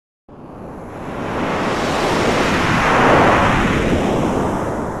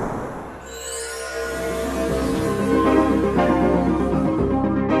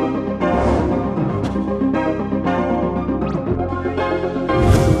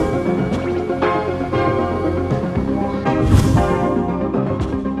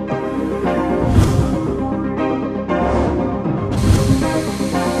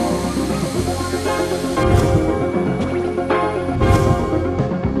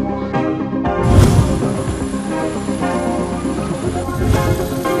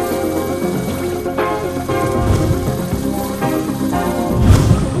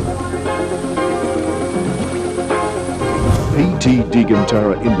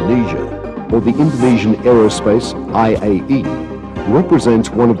Indonesia, or the Indonesian Aerospace, IAE, represents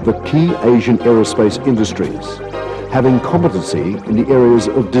one of the key Asian aerospace industries, having competency in the areas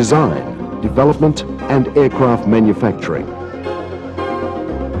of design, development and aircraft manufacturing.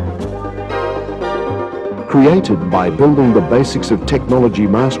 Created by building the basics of technology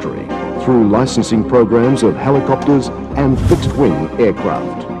mastery through licensing programs of helicopters and fixed-wing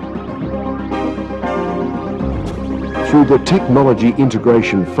aircraft. Through the technology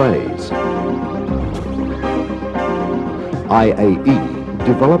integration phase, IAE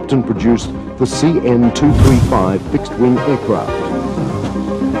developed and produced the CN-235 fixed-wing aircraft.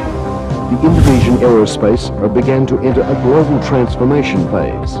 The Indonesian Aerospace began to enter a global transformation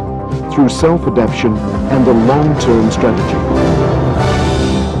phase through self-adaptation and a long-term strategy.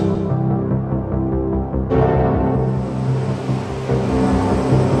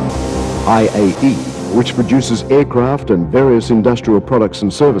 IAE, which produces aircraft and various industrial products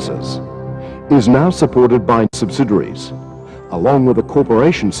and services, is now supported by subsidiaries, along with a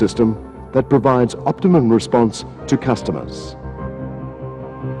corporation system that provides optimum response to customers.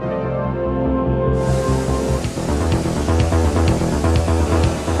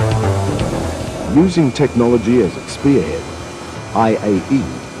 Using technology as its spearhead,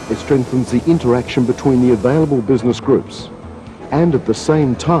 IAE strengthens the interaction between the available business groups and at the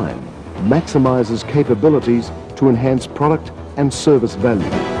same time maximizes capabilities to enhance product and service value.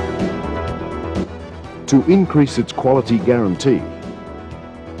 To increase its quality guarantee,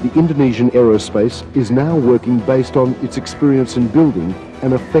 the Indonesian Aerospace is now working based on its experience in building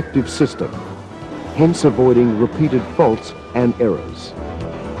an effective system, hence avoiding repeated faults and errors.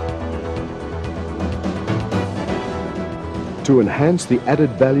 To enhance the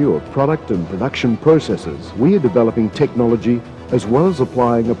added value of product and production processes, we are developing technology as well as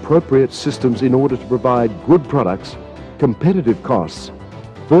applying appropriate systems in order to provide good products, competitive costs,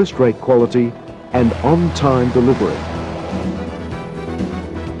 first-rate quality, and on-time delivery.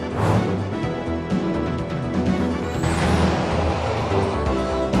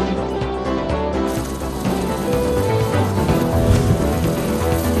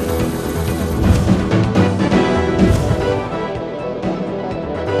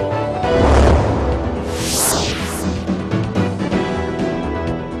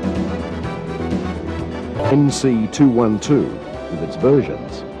 NC212, with its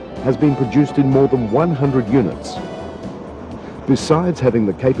versions, has been produced in more than 100 units. Besides having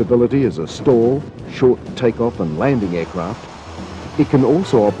the capability as a stall, short takeoff and landing aircraft, it can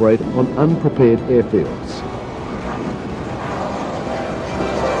also operate on unprepared airfields.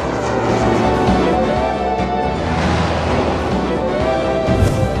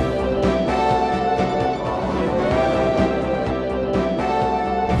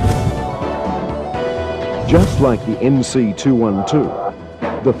 Just like the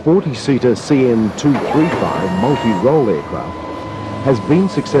NC212, the 40-seater CN-235 multi-role aircraft has been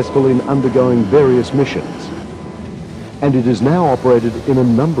successful in undergoing various missions, and it is now operated in a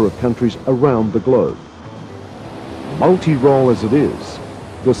number of countries around the globe. Multi-role as it is,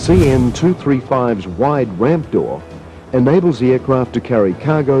 the CN-235's wide ramp door enables the aircraft to carry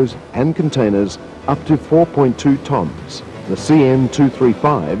cargoes and containers up to 4.2 tons. The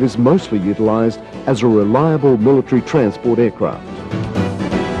CN-235 is mostly utilized as a reliable military transport aircraft.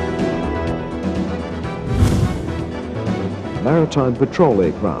 Maritime patrol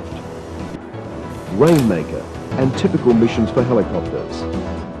aircraft, rainmaker, and typical missions for helicopters.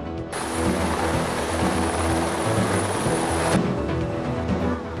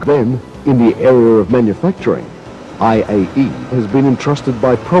 Then, in the area of manufacturing, IAE has been entrusted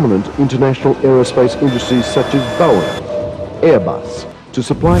by prominent international aerospace industries such as Boeing, Airbus, to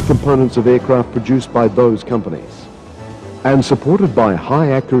supply components of aircraft produced by those companies. And supported by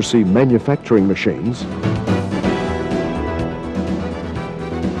high-accuracy manufacturing machines, in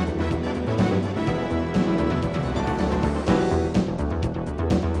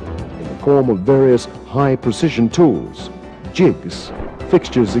the form of various high-precision tools, jigs,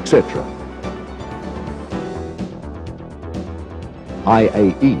 fixtures, etc.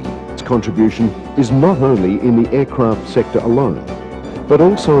 IAE's contribution is not only in the aircraft sector alone, but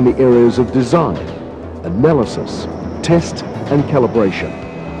also in the areas of design, analysis, test and calibration.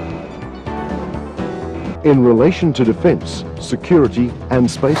 In relation to defense, security and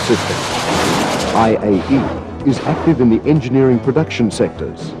space systems, IAE is active in the engineering production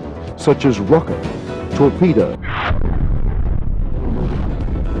sectors, such as rocket, torpedo,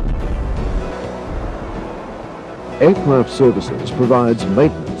 Aircraft Services provides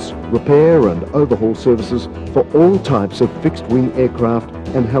maintenance, repair and overhaul services for all types of fixed-wing aircraft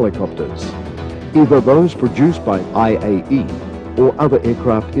and helicopters, either those produced by IAE or other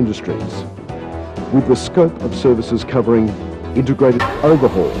aircraft industries, with the scope of services covering integrated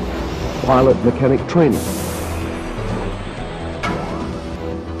overhaul, pilot mechanic training,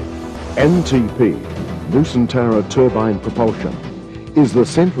 NTP, Nusantara Turbine Propulsion, is the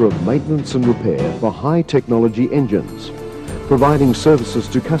centre of maintenance and repair for high technology engines, providing services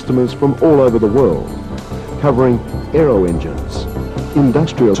to customers from all over the world, covering aero engines,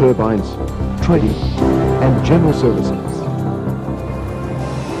 industrial turbines, trading and general services.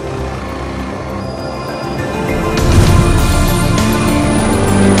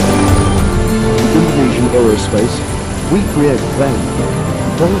 Indonesian Aerospace, we create value,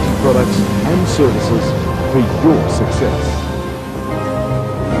 quality products and services for your success.